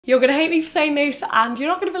You're gonna hate me for saying this and you're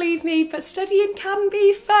not gonna believe me, but studying can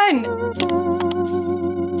be fun.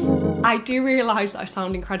 I do realise that I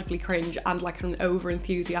sound incredibly cringe and like an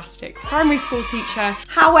over-enthusiastic primary school teacher.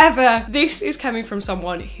 However, this is coming from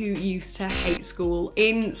someone who used to hate school.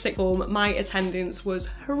 In sixth form, my attendance was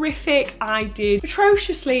horrific. I did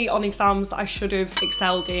atrociously on exams that I should have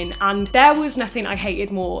excelled in, and there was nothing I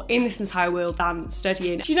hated more in this entire world than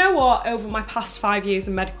studying. Do you know what? Over my past 5 years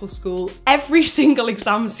in medical school, every single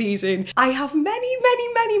exam season, I have many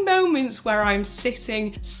moments where I'm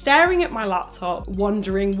sitting, staring at my laptop,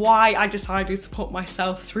 wondering why I decided to put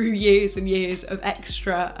myself through years and years of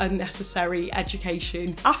extra unnecessary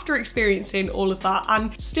education. After experiencing all of that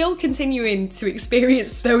and still continuing to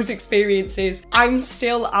experience those experiences, I'm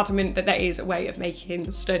still adamant that there is a way of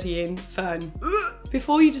making studying fun.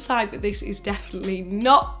 Before you decide that this is definitely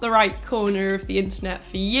not the right corner of the internet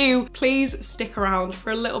for you, please stick around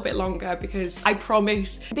for a little bit longer, because I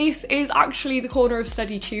promise this is actually the corner of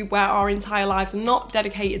StudyTube where our entire lives are not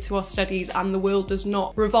dedicated to our studies and the world does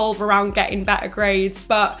not revolve around getting better grades,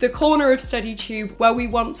 but the corner of StudyTube where we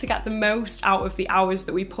want to get the most out of the hours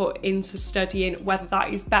that we put into studying, whether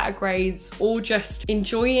that is better grades or just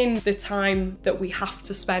enjoying the time that we have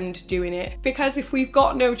to spend doing it. Because if we've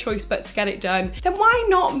got no choice but to get it done, then why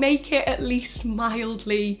not make it at least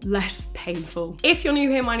mildly less painful? If you're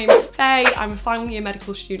new here, my name is Faye. I'm a final year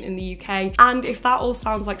medical student in the UK, and if that all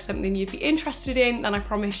sounds like something you'd be interested in, then I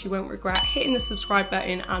promise you won't regret hitting the subscribe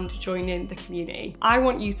button and joining the community. I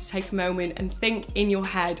want you to take a moment and think in your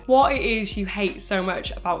head what it is you hate so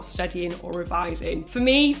much about studying or revising. For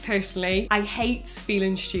me personally, I hate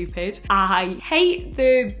feeling stupid. I hate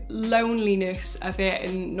the loneliness of it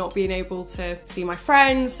and not being able to see my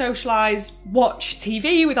friends, socialise, watch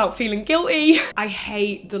TV without feeling guilty. I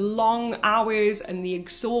hate the long hours and the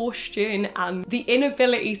exhaustion and the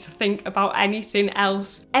inability to think about anything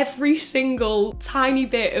else. Every single tiny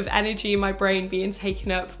bit of energy in my brain being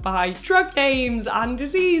taken up by drug names and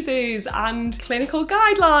diseases and clinical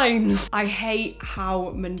guidelines. I hate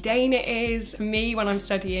how mundane it is. For me, when I'm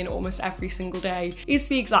studying, almost every single day is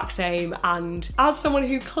the exact same, and as someone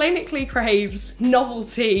who clinically craves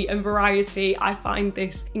novelty and variety, I find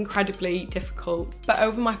this incredibly difficult. But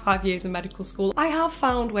over my 5 years in medical school, I have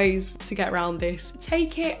found ways to get around this.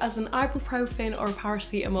 Take it as an ibuprofen or a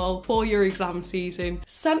paracetamol for your exam season.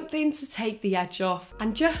 Something to take the edge off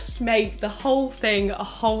and just make the whole thing a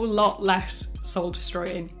whole lot less soul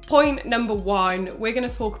destroying. Point number one, we're going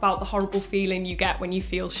to talk about the horrible feeling you get when you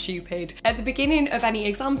feel stupid. At the beginning of any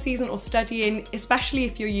exam season or studying, especially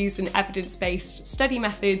if you're using evidence-based study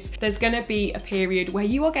methods, there's going to be a period where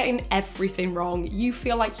you are getting everything wrong. You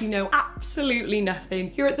feel like you know absolutely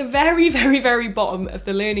nothing. You're at the very bottom of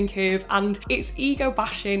the learning curve, and it's ego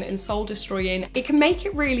bashing and soul destroying. It can make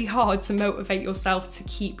it really hard to motivate yourself to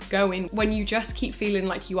keep going when you just keep feeling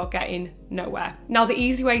like you are getting nowhere. Now, the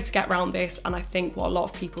easy way to get around this, and I think what a lot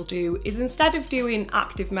of people do, is instead of doing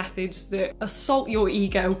active methods that assault your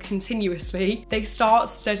ego continuously, they start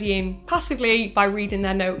studying passively by reading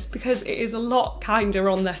their notes, because it is a lot kinder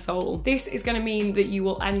on their soul. This is going to mean that you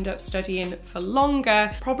will end up studying for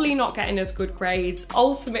longer, probably not getting as good grades,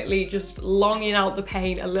 ultimately just longing out the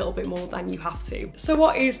pain a little bit more than you have to. So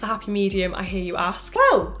what is the happy medium, I hear you ask?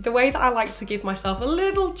 Well, the way that I like to give myself a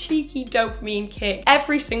little cheeky dopamine kick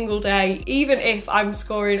every single day, even if I'm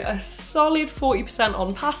scoring a solid 40%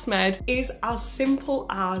 on pass med, is as simple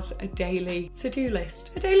as a daily to-do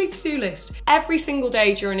list. A daily to-do list. Every single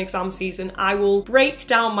day during exam season, I will break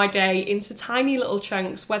down my day into tiny little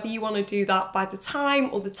chunks, whether you want to do that by the time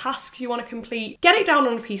or the tasks you want to complete. Get it down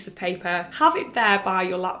on a piece of paper, have it there by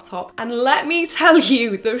your laptop, and let me tell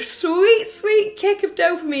you, the sweet kick of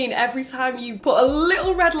dopamine every time you put a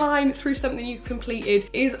little red line through something you've completed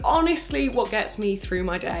is honestly what gets me through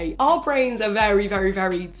my day. Our brains are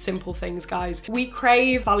very simple things, guys. We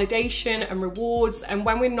crave validation and rewards, and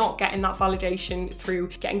when we're not getting that validation through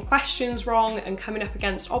getting questions wrong and coming up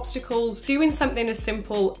against obstacles, doing something as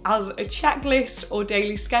simple as a checklist or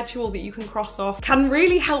daily schedule that you can cross off can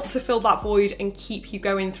really help to fill that void and keep you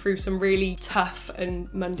going through some really tough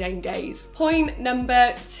and mundane days. Point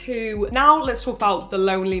number two, now let's talk about the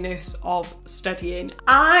loneliness of studying.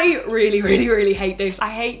 I really hate this. I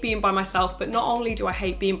hate being by myself, but not only do I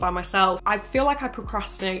hate being by myself, myself, I feel like I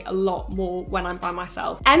procrastinate a lot more when I'm by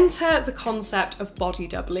myself. Enter the concept of body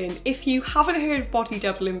doubling. If you haven't heard of body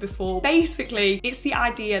doubling before, basically it's the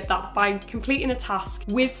idea that by completing a task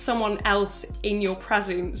with someone else in your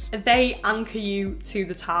presence, they anchor you to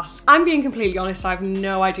the task. I'm being completely honest, I have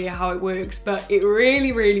no idea how it works, but it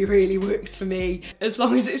really works for me, as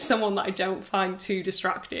long as it's someone that I don't find too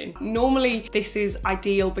distracting. Normally this is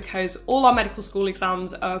ideal because all our medical school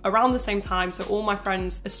exams are around the same time, so all my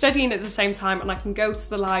friends are studying at the same time, and I can go to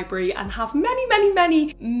the library and have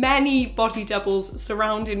many body doubles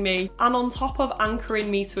surrounding me, and on top of anchoring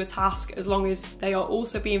me to a task, as long as they are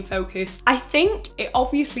also being focused. I think it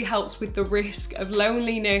obviously helps with the risk of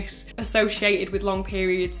loneliness associated with long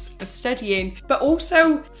periods of studying, but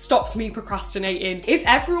also stops me procrastinating. If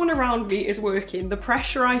everyone around me is working, the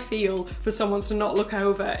pressure I feel for someone to not look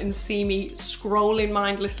over and see me scrolling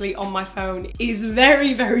mindlessly on my phone is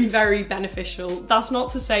very beneficial. That's not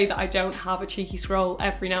to say that I don't have a cheeky scroll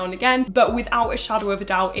every now and again, but without a shadow of a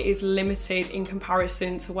doubt, it is limited in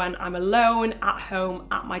comparison to when I'm alone at home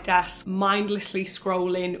at my desk, mindlessly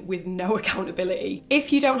scrolling with no accountability.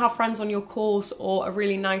 If you don't have friends on your course or a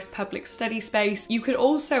really nice public study space, you could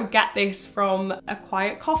also get this from a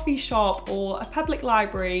quiet coffee shop or a public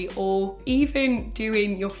library, or even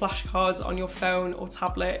doing your flashcards on your phone or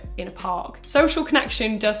tablet in a park. Social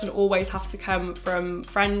connection doesn't always have to come from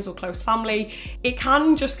friends or close family. It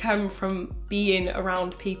can just come from being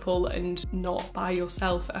around people and not by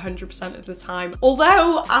yourself 100% of the time.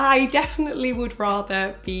 Although I definitely would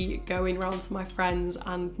rather be going around to my friends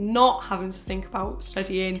and not having to think about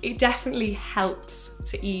studying. It definitely helps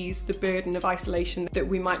to ease the burden of isolation that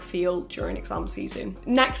we might feel during exam season.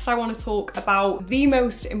 Next, I want to talk about the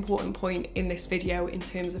most important point in this video in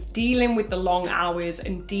terms of dealing with the long hours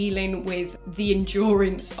and dealing with the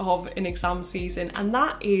endurance of an exam season, and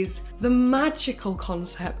that is the magical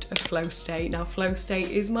concept of flow state. Now, flow state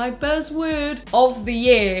is my buzzword of the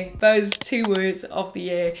year, buzz 2 words of the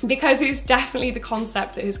year, because it's definitely the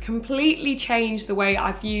concept that has completely changed the way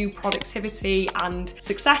I view productivity and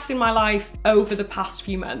success in my life over the past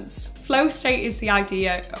few months. Flow state is the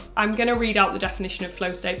idea. I'm going to read out the definition of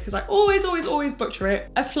flow state because I always butcher it.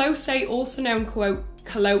 A flow state, also known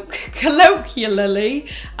colloquially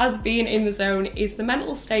as being in the zone, is the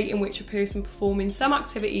mental state in which a person performing some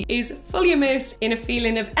activity is fully immersed in a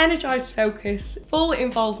feeling of energized focus, full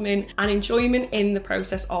involvement and enjoyment in the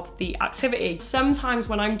process of the activity. Sometimes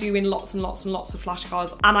when I'm doing lots and lots of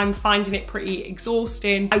flashcards and I'm finding it pretty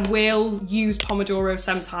exhausting, I will use Pomodoro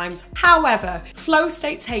sometimes. However, flow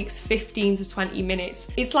state takes 15 to 20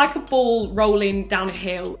 minutes. It's like a ball rolling down a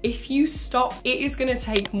hill. If you stop, it is going to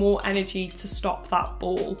take more energy to stop that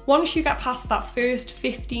ball. Once you get past that first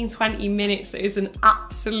 15-20 minutes, that is an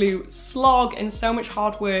absolute slog and so much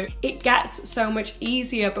hard work, it gets so much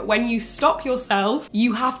easier. But when you stop yourself,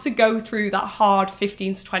 you have to go through that hard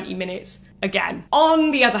 15 to 20 minutes again.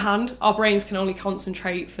 On the other hand, our brains can only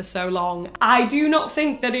concentrate for so long. I do not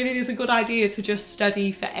think that it is a good idea to just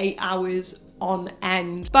study for 8 hours on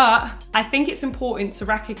end, but I think it's important to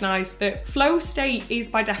recognize that flow state is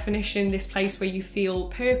by definition this place where you feel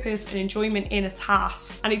purpose and enjoyment in a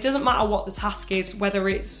task, and it doesn't matter what the task is, whether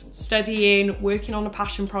it's studying, working on a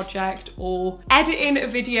passion project, or editing a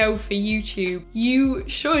video for YouTube. You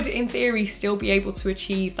should in theory still be able to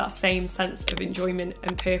achieve that same sense of enjoyment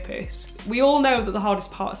and purpose. We all know that the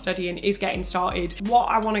hardest part of studying is getting started. What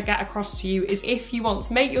I want to get across to you is, if you want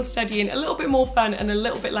to make your studying a little bit more fun and a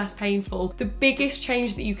little bit less painful, the biggest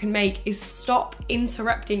change that you can make is stop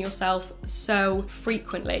interrupting yourself so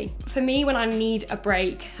frequently. For me, when I need a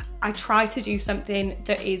break, I try to do something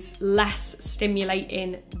that is less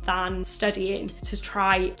stimulating than studying to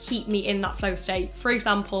try keep me in that flow state. For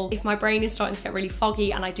example, if my brain is starting to get really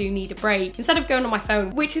foggy and I do need a break, instead of going on my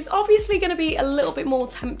phone, which is obviously going to be a little bit more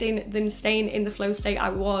tempting than staying in the flow state I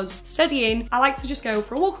was studying, I like to just go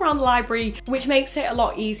for a walk around the library, which makes it a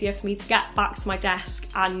lot easier for me to get back to my desk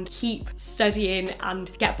and keep studying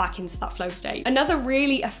and get back into that flow state. Another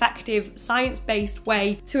really effective science-based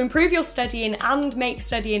way to improve your studying and make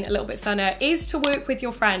studying a little bit funner is to work with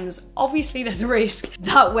your friends. Obviously there's a risk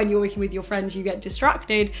that when you're working with your friends you get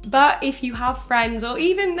distracted, but if you have friends, or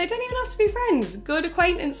even, they don't even have to be friends, good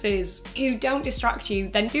acquaintances who don't distract you,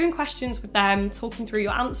 then doing questions with them, talking through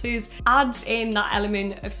your answers, adds in that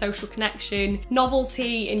element of social connection,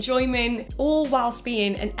 novelty, enjoyment, all whilst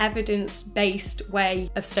being an evidence-based way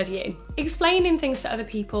of studying. Explaining things to other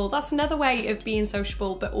people, that's another way of being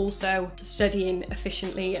sociable but also studying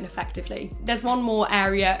efficiently and effectively. There's one more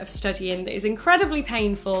area of studying that is incredibly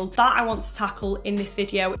painful that I want to tackle in this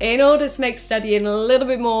video in order to make studying a little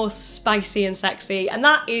bit more spicy and sexy, and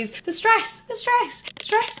that is the stress. The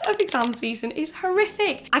stress of exam season is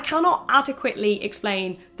horrific. I cannot adequately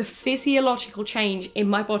explain the physiological change in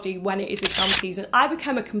my body when it is exam season. I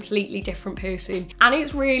become a completely different person, and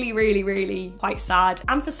it's really quite sad.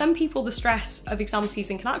 And for some people, the stress of exam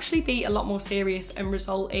season can actually be a lot more serious and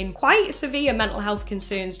result in quite severe mental health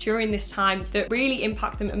concerns during this time that really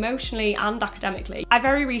impact them emotionally and academically. I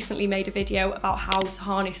very recently made a video about how to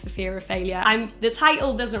harness the fear of failure. The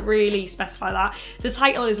title doesn't really specify that. The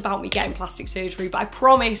title is about me getting plastic surgery, but I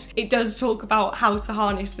promise it does talk about how to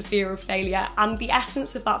harness the fear of failure. And the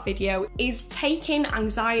essence of that video is taking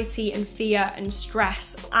anxiety and fear and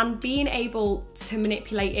stress and being able to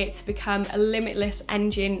manipulate it to become a limitless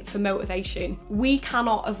engine for motivation. We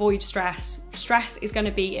cannot avoid stress. Stress is going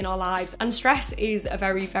to be in our lives, and stress is a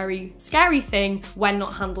very scary thing when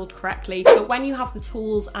not handled correctly. But when you have the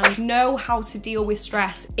tools and know how to deal with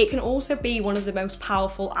stress, it can also be one of the most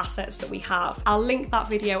powerful assets that we have. I'll link that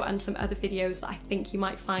video and some other videos that I think you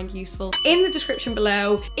might find useful in the description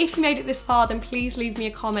below. If you made it this far, then please leave me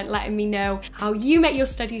a comment letting me know how you make your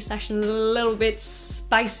study sessions a little bit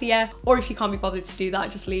spicier, or if you can't be bothered to do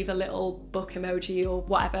that, just leave a little book emoji or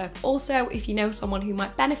whatever. Also, if you know someone who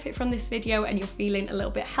might benefit from this video and you're feeling a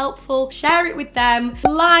little bit helpful, share it with them,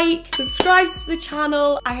 like, subscribe to the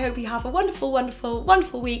channel. I hope you have a wonderful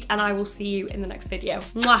week, and I will see you in the next video.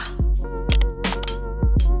 Mwah!